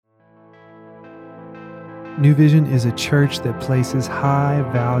New Vision is a church that places high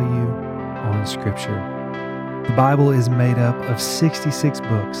value on Scripture. The Bible is made up of 66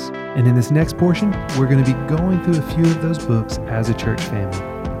 books, and in this next portion, we're going to be going through a few of those books as a church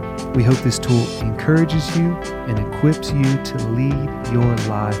family. We hope this tool encourages you and equips you to lead your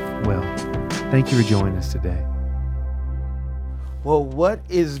life well. Thank you for joining us today. Well, what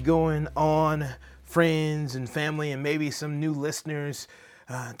is going on, friends and family, and maybe some new listeners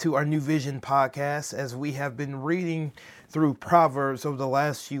to our New Vision podcast, as we have been reading through Proverbs over the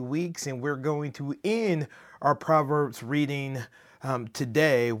last few weeks, and we're going to end our Proverbs reading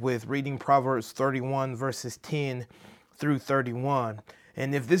today with reading Proverbs 31 verses 10 through 31.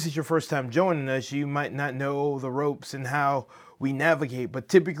 And if this is your first time joining us, you might not know the ropes and how we navigate, but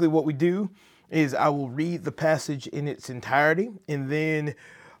typically what we do is I will read the passage in its entirety, and then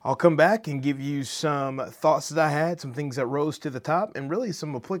I'll come back and give you some thoughts that I had, some things that rose to the top, and really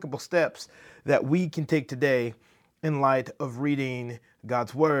some applicable steps that we can take today in light of reading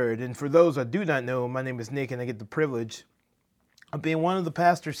God's Word. And for those that do not know, my name is Nick, and I get the privilege of being one of the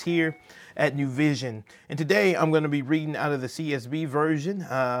pastors here at New Vision. And today I'm going to be reading out of the CSB version.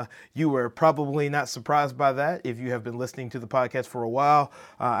 You were probably not surprised by that if you have been listening to the podcast for a while.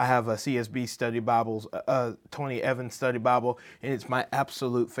 I have a CSB study Bibles, Tony Evans study Bible, and it's my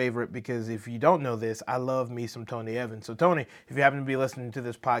absolute favorite because if you don't know this, I love me some Tony Evans. So Tony, if you happen to be listening to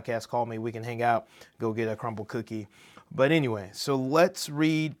this podcast, call me. We can hang out, go get a crumble cookie. But anyway, so let's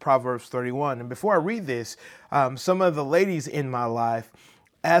read Proverbs 31. And before I read this, some of the ladies in my life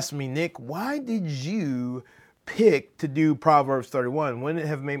asked me, Nick, why did you pick to do Proverbs 31? Wouldn't it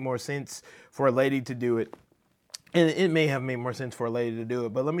have made more sense for a lady to do it? And it may have made more sense for a lady to do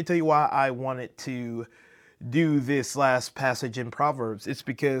it. But let me tell you why I wanted to do this last passage in Proverbs. It's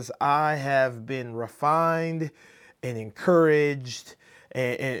because I have been refined and encouraged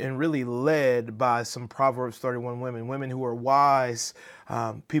and really led by some Proverbs 31 women who are wise,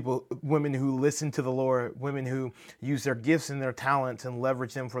 women who listen to the Lord, women who use their gifts and their talents and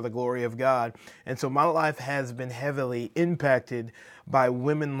leverage them for the glory of God. And so my life has been heavily impacted by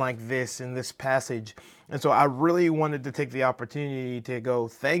women like this in this passage. And so I really wanted to take the opportunity to go,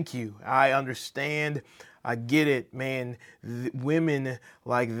 thank you. I understand. I get it, man. Women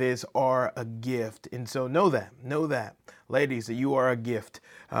like this are a gift. And so know that, ladies, that you are a gift.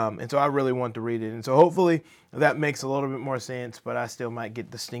 And so I really want to read it. And so hopefully that makes a little bit more sense, but I still might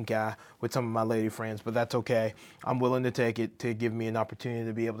get the stink eye with some of my lady friends, but that's okay. I'm willing to take it to give me an opportunity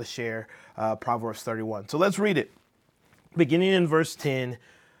to be able to share Proverbs 31. So let's read it. Beginning in verse 10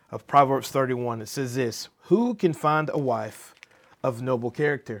 of Proverbs 31, it says this: "Who can find a wife of noble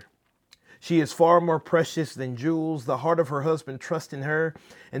character? She is far more precious than jewels. The heart of her husband trusts in her,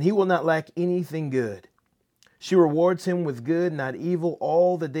 and he will not lack anything good. She rewards him with good, not evil,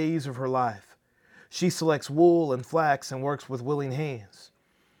 all the days of her life. She selects wool and flax and works with willing hands.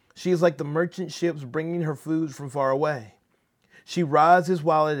 She is like the merchant ships bringing her food from far away. She rises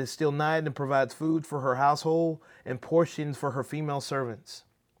while it is still night and provides food for her household and portions for her female servants.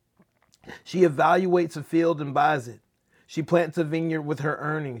 She evaluates a field and buys it. She plants a vineyard with her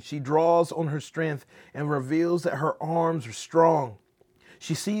earnings. She draws on her strength and reveals that her arms are strong.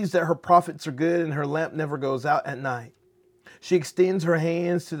 She sees that her profits are good and her lamp never goes out at night. She extends her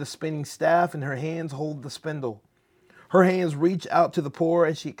hands to the spinning staff and her hands hold the spindle. Her hands reach out to the poor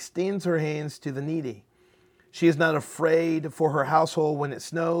and she extends her hands to the needy. She is not afraid for her household when it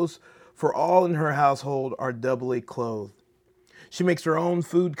snows, for all in her household are doubly clothed. She makes her own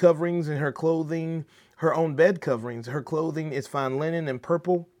food coverings and her clothing, her own bed coverings. Her clothing is fine linen and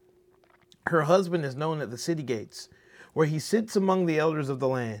purple. Her husband is known at the city gates, where he sits among the elders of the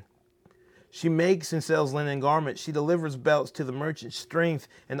land. She makes and sells linen garments. She delivers belts to the merchant. Strength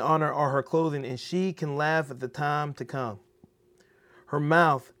and honor are her clothing, and she can laugh at the time to come. Her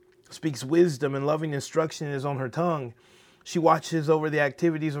mouth speaks wisdom, and loving instruction is on her tongue. She watches over the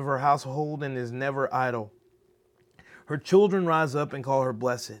activities of her household and is never idle. Her children rise up and call her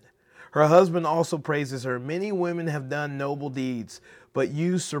blessed. Her husband also praises her. Many women have done noble deeds, but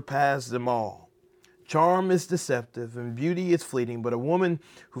you surpass them all. Charm is deceptive and beauty is fleeting, but a woman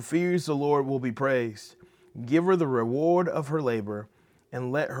who fears the Lord will be praised. Give her the reward of her labor,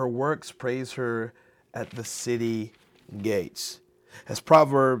 and let her works praise her at the city gates." As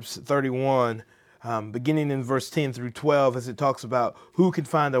Proverbs 31, beginning in verse 10 through 12, as it talks about who can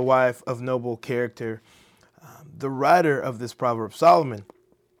find a wife of noble character, the writer of this proverb, Solomon,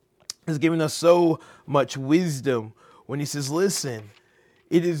 has given us so much wisdom when he says, listen,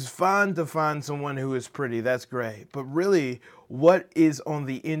 it is fine to find someone who is pretty. That's great. But really, what is on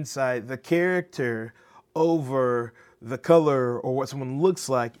the inside, the character over the color or what someone looks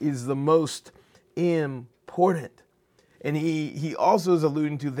like, is the most important important. And he also is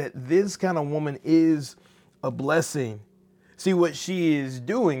alluding to that this kind of woman is a blessing. See what she is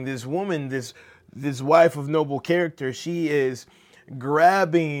doing, this woman, this wife of noble character, she is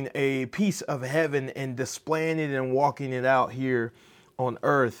grabbing a piece of heaven and displaying it and walking it out here on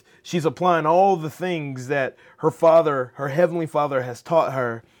earth. She's applying all the things that her heavenly Father has taught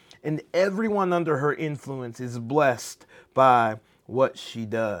her, and everyone under her influence is blessed by what she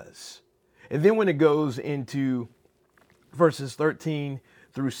does. And then when it goes into verses 13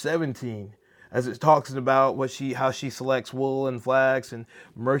 through 17, as it talks about how she selects wool and flax and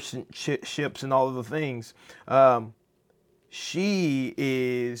merchant ships and all of the things, she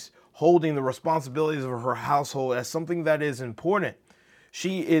is holding the responsibilities of her household as something that is important.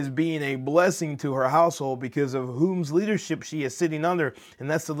 She is being a blessing to her household because of whom's leadership she is sitting under, and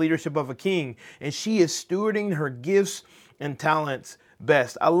that's the leadership of a king. And she is stewarding her gifts and talents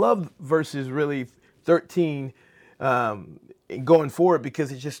best. I love verses really 13 going forward,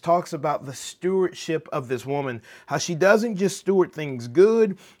 because it just talks about the stewardship of this woman, how she doesn't just steward things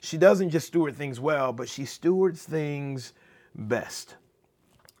good, she doesn't just steward things well, but she stewards things best.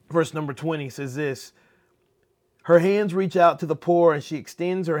 Verse number 20 says this: her hands reach out to the poor and she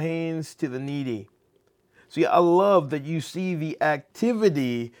extends her hands to the needy. See, I love that you see the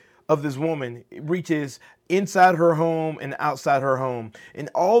activity of this woman. It reaches inside her home and outside her home. And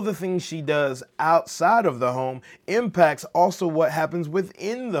all the things she does outside of the home impacts also what happens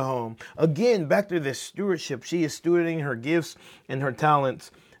within the home. Again, back to this stewardship. She is stewarding her gifts and her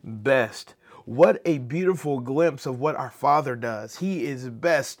talents best. What a beautiful glimpse of what our Father does. He is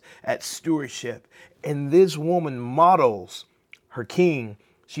best at stewardship. And this woman models her King.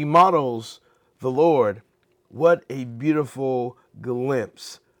 She models the Lord. What a beautiful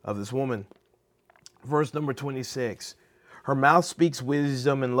glimpse of this woman. Verse number 26. Her mouth speaks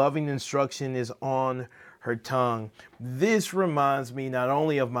wisdom, and loving instruction is on her tongue. This reminds me not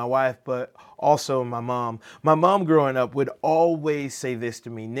only of my wife, but also my mom. My mom growing up would always say this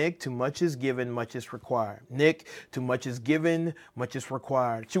to me: Nick, too much is given, much is required. Nick, too much is given, much is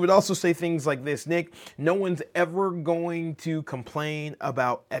required. She would also say things like this: Nick, no one's ever going to complain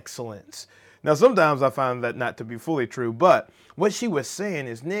about excellence. Now, sometimes I find that not to be fully true, but what she was saying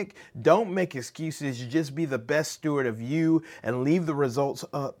is, Nick, don't make excuses. Just be the best steward of you and leave the results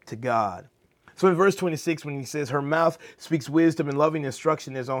up to God. So in verse 26, when he says her mouth speaks wisdom and loving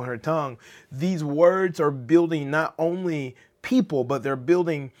instruction is on her tongue, these words are building not only people, but they're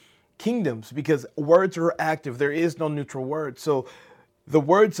building kingdoms, because words are active. There is no neutral word. So the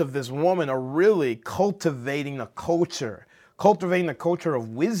words of this woman are really cultivating a culture of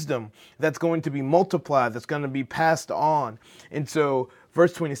wisdom that's going to be multiplied, that's going to be passed on. And so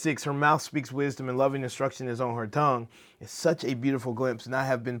verse 26, her mouth speaks wisdom and loving instruction is on her tongue. It's such a beautiful glimpse. And I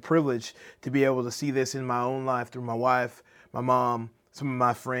have been privileged to be able to see this in my own life through my wife, my mom, some of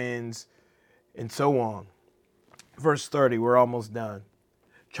my friends, and so on. Verse 30, we're almost done.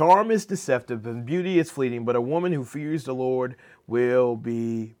 Charm is deceptive and beauty is fleeting, but a woman who fears the Lord will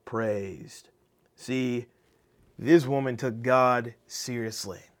be praised. See, this woman took God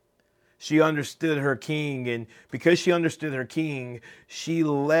seriously. She understood her King, and because she understood her King, she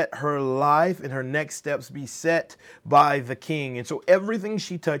let her life and her next steps be set by the King. And so everything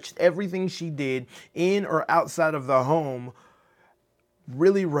she touched, everything she did in or outside of the home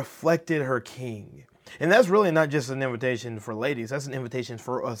really reflected her King. And that's really not just an invitation for ladies. That's an invitation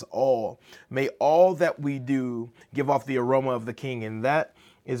for us all. May all that we do give off the aroma of the King. And that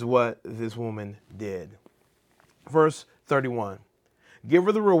is what this woman did. Verse 31. Give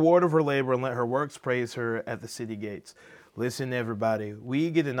her the reward of her labor and let her works praise her at the city gates. Listen, everybody, we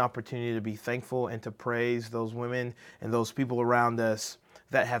get an opportunity to be thankful and to praise those women and those people around us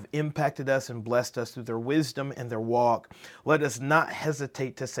that have impacted us and blessed us through their wisdom and their walk. Let us not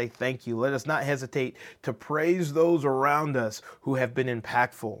hesitate to say thank you. Let us not hesitate to praise those around us who have been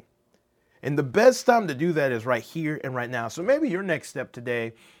impactful. And the best time to do that is right here and right now. So maybe your next step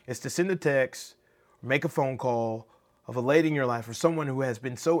today is to send a text, make a phone call of a lady in your life or someone who has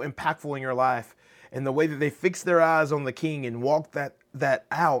been so impactful in your life, and the way that they fix their eyes on the King and walk that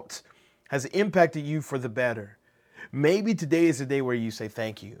out has impacted you for the better. Maybe today is the day where you say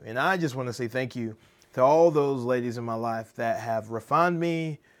thank you. And I just want to say thank you to all those ladies in my life that have refined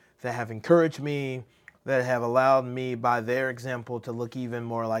me, that have encouraged me, that have allowed me by their example to look even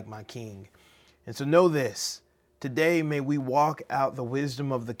more like my King. And so know this, today may we walk out the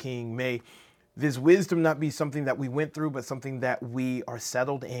wisdom of the King. May this wisdom not be something that we went through, but something that we are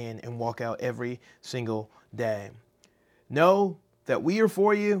settled in and walk out every single day. Know that we are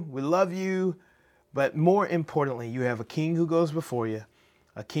for you, we love you, but more importantly, you have a King who goes before you,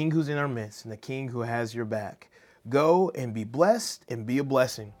 a King who's in our midst, and a King who has your back. Go and be blessed and be a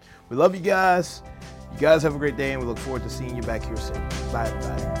blessing. We love you guys. You guys have a great day, and we look forward to seeing you back here soon. Bye,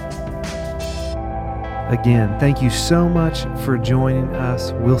 everybody. Again, thank you so much for joining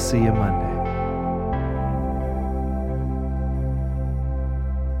us. We'll see you Monday.